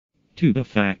Tuba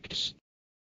Facts.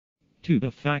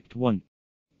 Tuba Fact 1.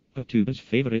 A tuba's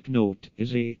favorite note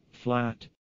is A flat.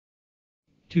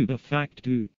 Tuba Fact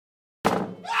 2.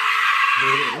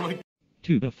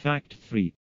 Tuba Fact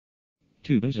 3.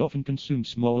 Tubas often consume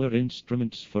smaller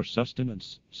instruments for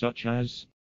sustenance, such as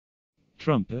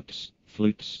trumpets,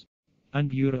 flutes,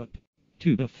 and Europe.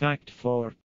 Tuba Fact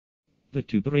 4. The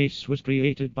tuba race was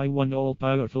created by one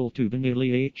all-powerful tuba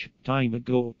nearly time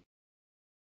ago.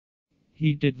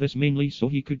 He did this mainly so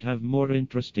he could have more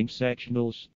interesting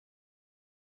sectionals.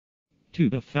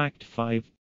 Tuba Fact 5.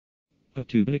 A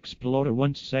tuba explorer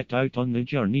once set out on the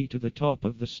journey to the top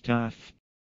of the staff.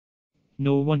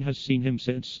 No one has seen him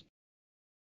since.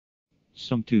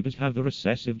 Some tubas have the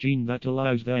recessive gene that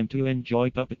allows them to enjoy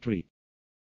puppetry.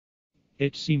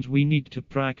 It seems we need to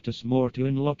practice more to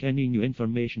unlock any new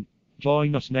information.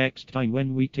 Join us next time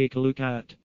when we take a look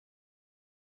at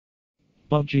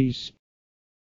budgies.